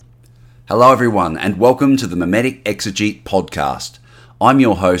Hello everyone and welcome to the Mimetic Exegete podcast. I'm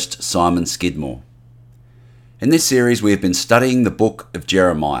your host Simon Skidmore. In this series we have been studying the book of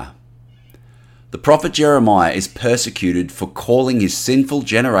Jeremiah. The prophet Jeremiah is persecuted for calling his sinful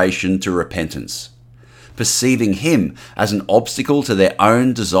generation to repentance. Perceiving him as an obstacle to their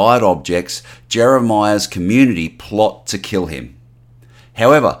own desired objects, Jeremiah's community plot to kill him.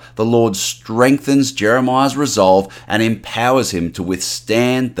 However, the Lord strengthens Jeremiah's resolve and empowers him to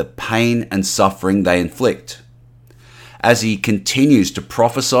withstand the pain and suffering they inflict. As he continues to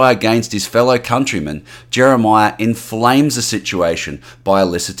prophesy against his fellow countrymen, Jeremiah inflames the situation by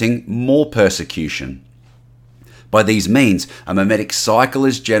eliciting more persecution. By these means, a mimetic cycle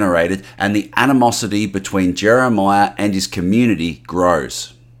is generated and the animosity between Jeremiah and his community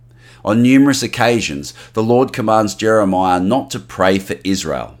grows. On numerous occasions, the Lord commands Jeremiah not to pray for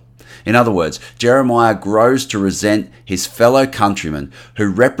Israel. In other words, Jeremiah grows to resent his fellow countrymen who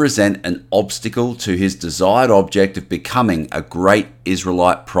represent an obstacle to his desired object of becoming a great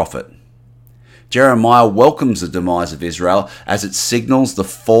Israelite prophet. Jeremiah welcomes the demise of Israel as it signals the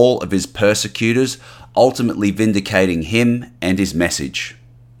fall of his persecutors, ultimately vindicating him and his message.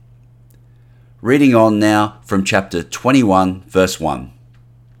 Reading on now from chapter 21, verse 1.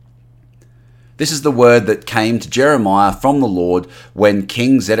 This is the word that came to Jeremiah from the Lord when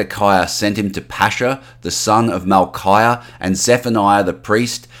King Zedekiah sent him to Pashur, the son of Malchiah, and Zephaniah the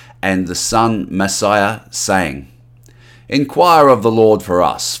priest, and the son Maaseiah, saying, Inquire of the Lord for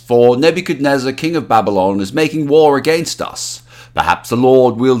us, for Nebuchadnezzar king of Babylon is making war against us. Perhaps the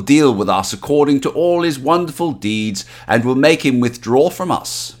Lord will deal with us according to all his wonderful deeds, and will make him withdraw from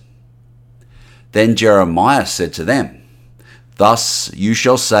us. Then Jeremiah said to them, Thus you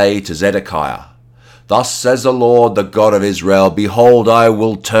shall say to Zedekiah, Thus says the Lord, the God of Israel, Behold, I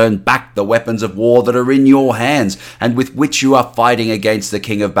will turn back the weapons of war that are in your hands, and with which you are fighting against the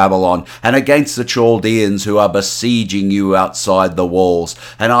king of Babylon, and against the Chaldeans who are besieging you outside the walls,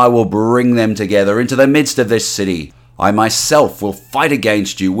 and I will bring them together into the midst of this city. I myself will fight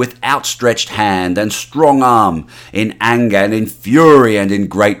against you with outstretched hand and strong arm, in anger and in fury and in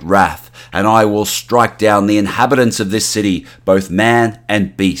great wrath. And I will strike down the inhabitants of this city, both man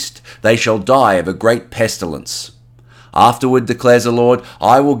and beast. They shall die of a great pestilence. Afterward, declares the Lord,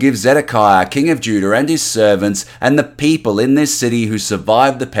 I will give Zedekiah, king of Judah, and his servants, and the people in this city who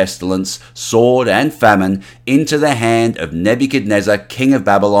survived the pestilence, sword, and famine, into the hand of Nebuchadnezzar, king of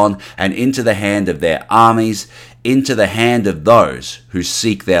Babylon, and into the hand of their armies, into the hand of those who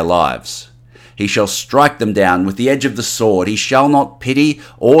seek their lives. He shall strike them down with the edge of the sword. He shall not pity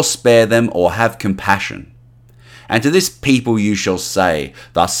or spare them or have compassion. And to this people you shall say,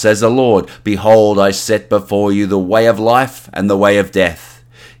 Thus says the Lord, Behold, I set before you the way of life and the way of death.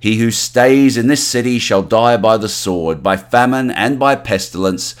 He who stays in this city shall die by the sword, by famine and by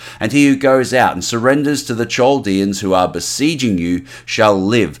pestilence, and he who goes out and surrenders to the Chaldeans who are besieging you shall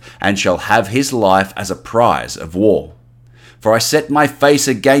live and shall have his life as a prize of war. For I set my face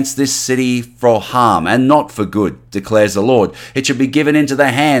against this city for harm and not for good, declares the Lord. It shall be given into the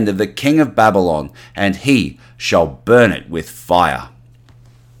hand of the king of Babylon, and he shall burn it with fire.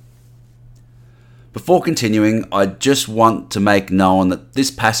 Before continuing, I just want to make known that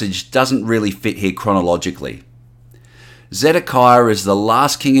this passage doesn't really fit here chronologically. Zedekiah is the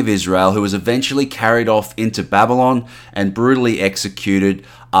last king of Israel who was eventually carried off into Babylon and brutally executed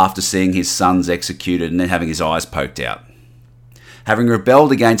after seeing his sons executed and then having his eyes poked out. Having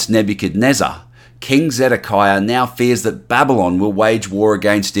rebelled against Nebuchadnezzar, King Zedekiah now fears that Babylon will wage war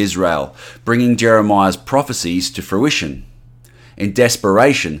against Israel, bringing Jeremiah's prophecies to fruition. In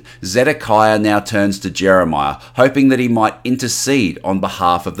desperation, Zedekiah now turns to Jeremiah, hoping that he might intercede on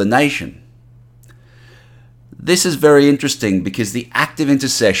behalf of the nation. This is very interesting because the act of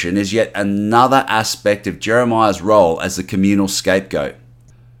intercession is yet another aspect of Jeremiah's role as the communal scapegoat.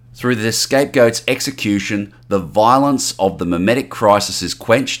 Through the scapegoat's execution, the violence of the mimetic crisis is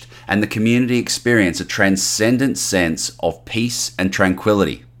quenched and the community experience a transcendent sense of peace and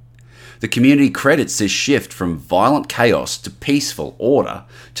tranquility. The community credits this shift from violent chaos to peaceful order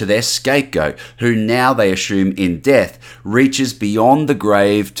to their scapegoat, who now they assume in death reaches beyond the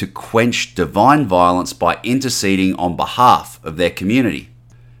grave to quench divine violence by interceding on behalf of their community.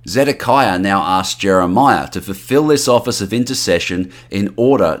 Zedekiah now asks Jeremiah to fulfill this office of intercession in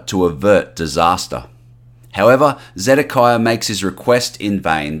order to avert disaster. However, Zedekiah makes his request in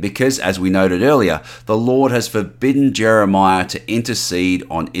vain because, as we noted earlier, the Lord has forbidden Jeremiah to intercede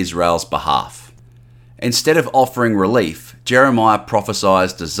on Israel's behalf. Instead of offering relief, Jeremiah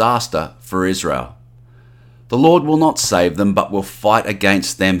prophesies disaster for Israel. The Lord will not save them, but will fight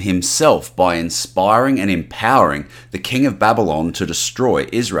against them himself by inspiring and empowering the king of Babylon to destroy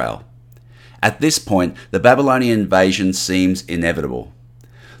Israel. At this point, the Babylonian invasion seems inevitable.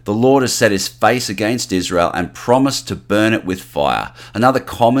 The Lord has set his face against Israel and promised to burn it with fire, another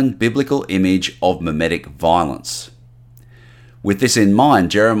common biblical image of mimetic violence. With this in mind,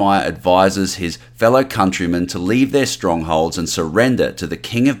 Jeremiah advises his fellow countrymen to leave their strongholds and surrender to the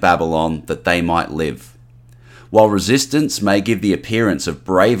king of Babylon that they might live. While resistance may give the appearance of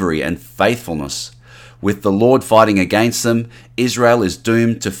bravery and faithfulness, with the Lord fighting against them, Israel is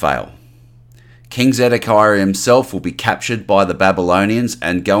doomed to fail. King Zedekiah himself will be captured by the Babylonians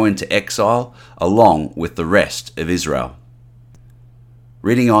and go into exile along with the rest of Israel.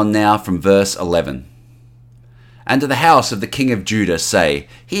 Reading on now from verse 11. And to the house of the king of Judah say,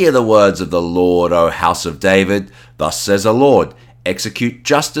 Hear the words of the Lord, O house of David. Thus says the Lord, Execute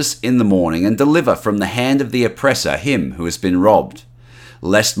justice in the morning, and deliver from the hand of the oppressor him who has been robbed.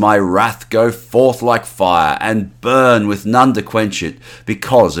 Lest my wrath go forth like fire, and burn with none to quench it,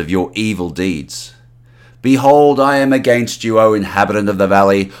 because of your evil deeds. Behold, I am against you, O inhabitant of the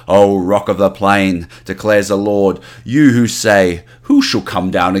valley, O rock of the plain, declares the Lord, you who say, Who shall come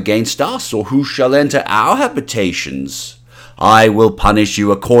down against us, or who shall enter our habitations? I will punish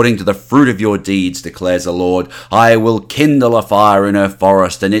you according to the fruit of your deeds, declares the Lord. I will kindle a fire in her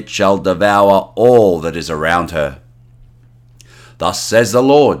forest, and it shall devour all that is around her. Thus says the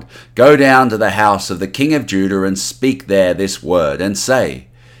Lord, Go down to the house of the king of Judah and speak there this word, and say,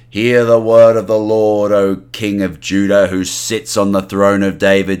 Hear the word of the Lord, O king of Judah, who sits on the throne of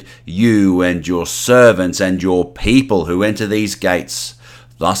David, you and your servants and your people who enter these gates.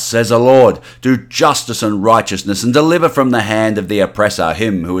 Thus says the Lord, Do justice and righteousness, and deliver from the hand of the oppressor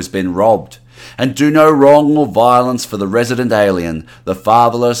him who has been robbed. And do no wrong or violence for the resident alien, the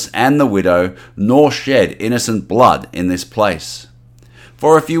fatherless and the widow, nor shed innocent blood in this place.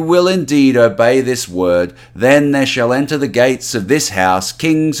 For if you will indeed obey this word, then there shall enter the gates of this house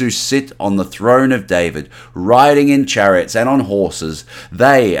kings who sit on the throne of David, riding in chariots and on horses,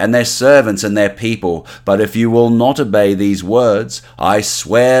 they and their servants and their people. But if you will not obey these words, I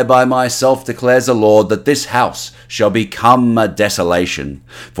swear by myself, declares the Lord, that this house shall become a desolation.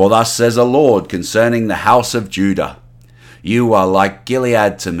 For thus says the Lord concerning the house of Judah, You are like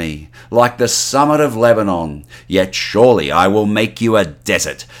Gilead to me, like the summit of Lebanon. Yet surely I will make you a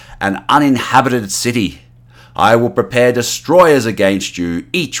desert, an uninhabited city. I will prepare destroyers against you,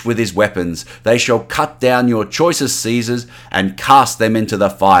 each with his weapons. They shall cut down your choicest Caesars and cast them into the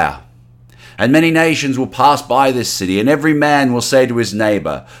fire. And many nations will pass by this city, and every man will say to his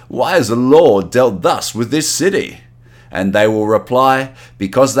neighbor, Why has the Lord dealt thus with this city? And they will reply,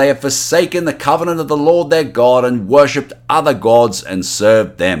 Because they have forsaken the covenant of the Lord their God, and worshipped other gods and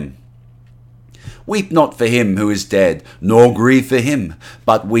served them. Weep not for him who is dead, nor grieve for him,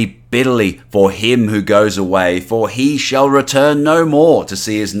 but weep bitterly for him who goes away, for he shall return no more to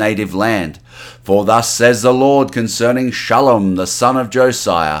see his native land. For thus says the Lord concerning Shallum the son of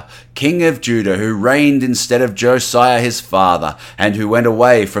Josiah, king of Judah, who reigned instead of Josiah his father, and who went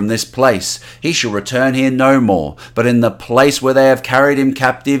away from this place. He shall return here no more, but in the place where they have carried him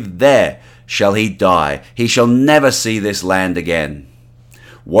captive, there shall he die. He shall never see this land again.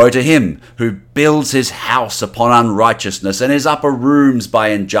 Woe to him who builds his house upon unrighteousness, and his upper rooms by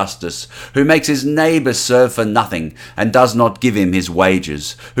injustice, who makes his neighbour serve for nothing, and does not give him his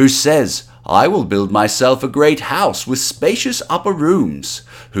wages, who says, I will build myself a great house with spacious upper rooms,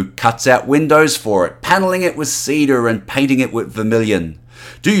 who cuts out windows for it, panelling it with cedar and painting it with vermilion.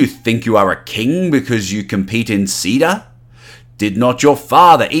 Do you think you are a king because you compete in cedar? Did not your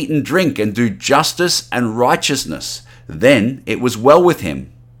father eat and drink and do justice and righteousness? Then it was well with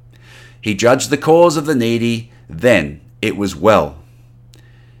him. He judged the cause of the needy, then it was well.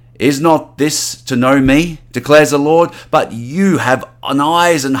 Is not this to know me, declares the Lord? But you have an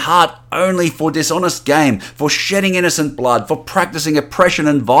eyes and heart only for dishonest gain, for shedding innocent blood, for practicing oppression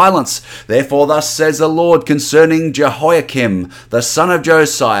and violence. Therefore thus says the Lord concerning Jehoiakim, the son of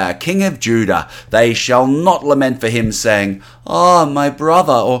Josiah, king of Judah, they shall not lament for him, saying, Ah, my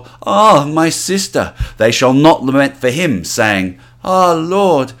brother, or Ah, my sister. They shall not lament for him, saying, Ah,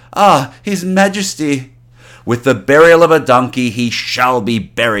 Lord, ah, his majesty. With the burial of a donkey he shall be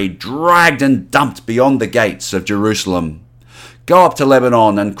buried, dragged and dumped beyond the gates of Jerusalem. Go up to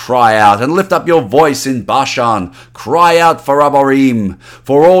Lebanon and cry out, and lift up your voice in Bashan. Cry out for Abarim,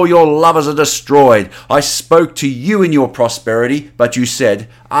 for all your lovers are destroyed. I spoke to you in your prosperity, but you said,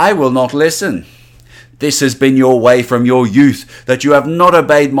 I will not listen. This has been your way from your youth, that you have not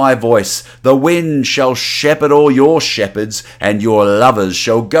obeyed my voice. The wind shall shepherd all your shepherds, and your lovers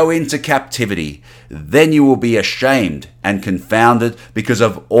shall go into captivity. Then you will be ashamed and confounded because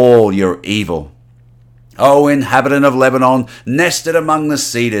of all your evil. O inhabitant of Lebanon, nested among the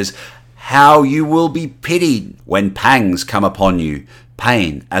cedars, how you will be pitied when pangs come upon you,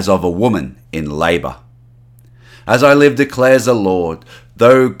 pain as of a woman in labour. As I live, declares the Lord,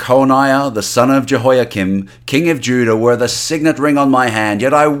 though Coniah the son of Jehoiakim, king of Judah, were the signet ring on my hand,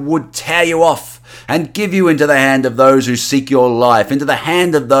 yet I would tear you off and give you into the hand of those who seek your life, into the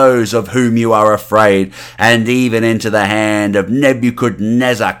hand of those of whom you are afraid, and even into the hand of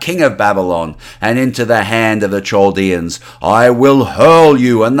Nebuchadnezzar, king of Babylon, and into the hand of the Chaldeans. I will hurl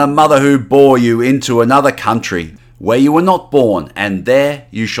you and the mother who bore you into another country, where you were not born, and there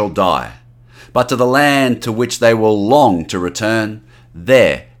you shall die. But to the land to which they will long to return,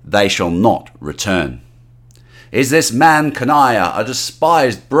 there they shall not return. Is this man Coniah a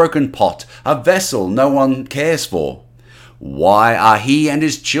despised broken pot, a vessel no one cares for? Why are he and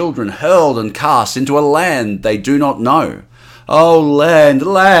his children hurled and cast into a land they do not know? O land,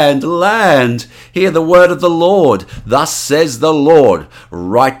 land, land, hear the word of the Lord. Thus says the Lord,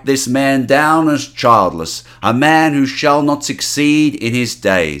 write this man down as childless, a man who shall not succeed in his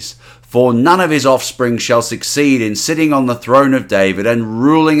days. For none of his offspring shall succeed in sitting on the throne of David and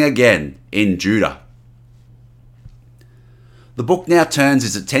ruling again in Judah. The book now turns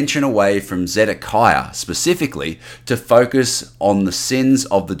its attention away from Zedekiah specifically to focus on the sins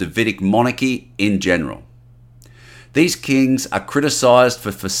of the Davidic monarchy in general. These kings are criticized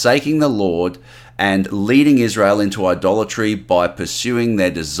for forsaking the Lord and leading Israel into idolatry by pursuing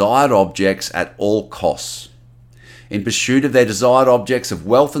their desired objects at all costs. In pursuit of their desired objects of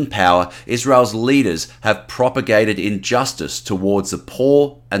wealth and power, Israel's leaders have propagated injustice towards the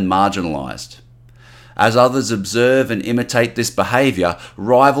poor and marginalized. As others observe and imitate this behavior,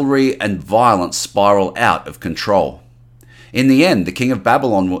 rivalry and violence spiral out of control. In the end, the king of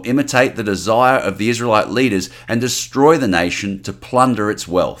Babylon will imitate the desire of the Israelite leaders and destroy the nation to plunder its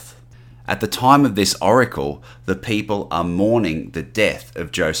wealth. At the time of this oracle, the people are mourning the death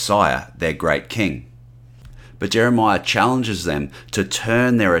of Josiah, their great king. But Jeremiah challenges them to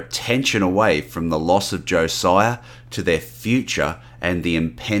turn their attention away from the loss of Josiah to their future and the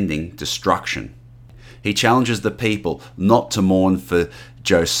impending destruction. He challenges the people not to mourn for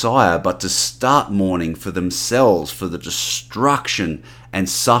Josiah, but to start mourning for themselves, for the destruction and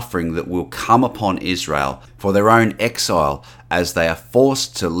suffering that will come upon Israel for their own exile as they are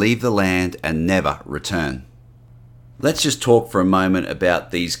forced to leave the land and never return. Let's just talk for a moment about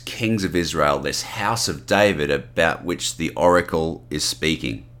these kings of Israel, this house of David about which the oracle is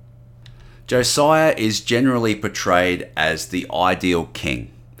speaking. Josiah is generally portrayed as the ideal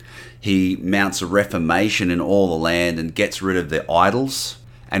king. He mounts a reformation in all the land and gets rid of the idols,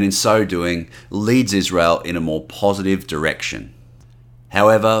 and in so doing leads Israel in a more positive direction.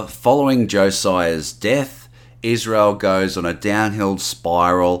 However, following Josiah's death, Israel goes on a downhill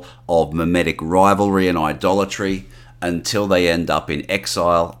spiral of mimetic rivalry and idolatry, until they end up in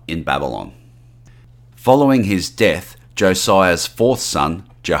exile in Babylon. Following his death, Josiah's fourth son,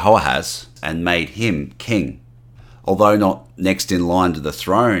 Jehoahaz, and made him king. Although not next in line to the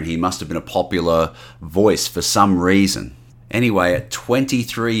throne, he must have been a popular voice for some reason. Anyway, at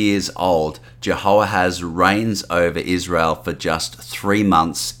 23 years old, Jehoahaz reigns over Israel for just 3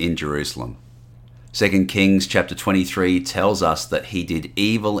 months in Jerusalem. 2 Kings chapter 23 tells us that he did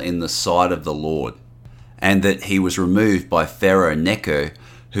evil in the sight of the Lord, and that he was removed by Pharaoh Necho,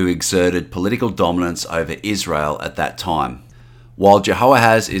 who exerted political dominance over Israel at that time. While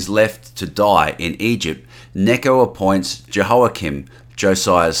Jehoahaz is left to die in Egypt, Necho appoints Jehoiakim,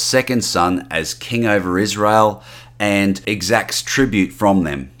 Josiah's second son, as king over Israel and exacts tribute from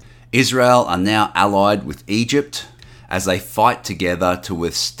them. Israel are now allied with Egypt as they fight together to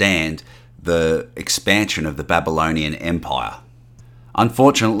withstand the expansion of the Babylonian Empire.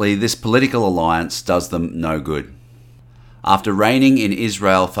 Unfortunately, this political alliance does them no good. After reigning in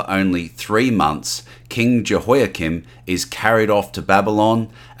Israel for only 3 months, King Jehoiakim is carried off to Babylon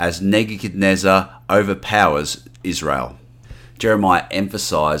as Nebuchadnezzar overpowers Israel. Jeremiah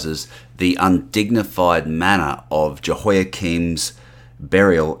emphasizes the undignified manner of Jehoiakim's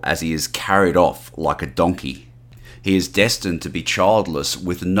burial as he is carried off like a donkey. He is destined to be childless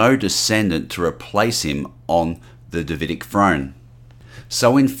with no descendant to replace him on the Davidic throne.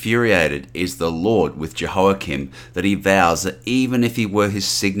 So infuriated is the Lord with Jehoiakim that he vows that even if he were his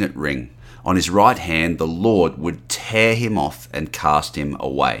signet ring on his right hand, the Lord would tear him off and cast him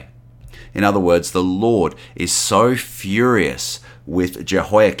away. In other words, the Lord is so furious with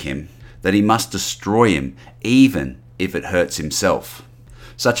Jehoiakim that he must destroy him even if it hurts himself.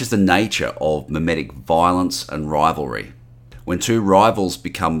 Such is the nature of mimetic violence and rivalry. When two rivals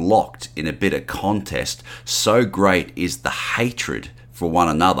become locked in a bitter contest, so great is the hatred for one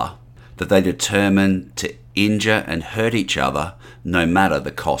another that they determine to injure and hurt each other no matter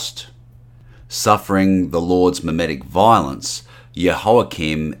the cost. Suffering the Lord's mimetic violence,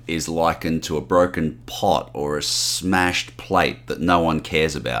 Jehoiakim is likened to a broken pot or a smashed plate that no one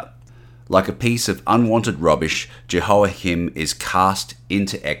cares about. Like a piece of unwanted rubbish, Jehoiakim is cast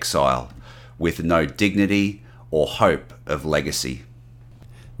into exile with no dignity or hope of legacy.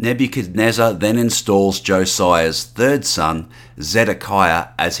 Nebuchadnezzar then installs Josiah's third son, Zedekiah,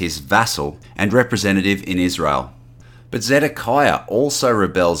 as his vassal and representative in Israel. But Zedekiah also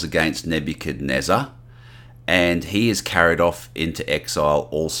rebels against Nebuchadnezzar, and he is carried off into exile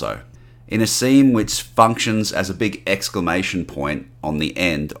also. In a scene which functions as a big exclamation point on the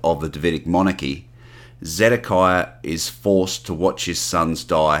end of the Davidic monarchy, Zedekiah is forced to watch his sons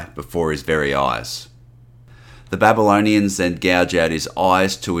die before his very eyes. The Babylonians then gouge out his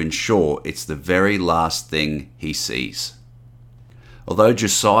eyes to ensure it's the very last thing he sees. Although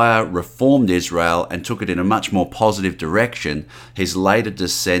Josiah reformed Israel and took it in a much more positive direction, his later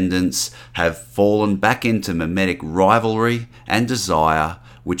descendants have fallen back into mimetic rivalry and desire,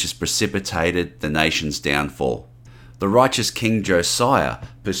 which has precipitated the nation's downfall. The righteous King Josiah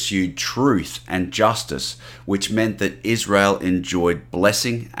pursued truth and justice, which meant that Israel enjoyed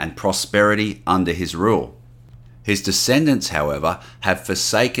blessing and prosperity under his rule. His descendants, however, have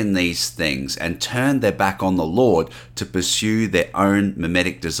forsaken these things and turned their back on the Lord to pursue their own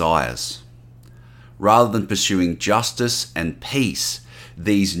mimetic desires. Rather than pursuing justice and peace,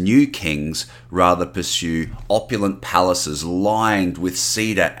 these new kings rather pursue opulent palaces lined with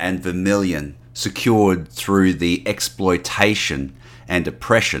cedar and vermilion, secured through the exploitation and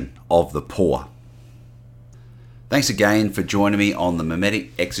oppression of the poor. Thanks again for joining me on the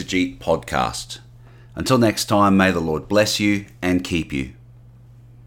Mimetic Exegete podcast. Until next time, may the Lord bless you and keep you.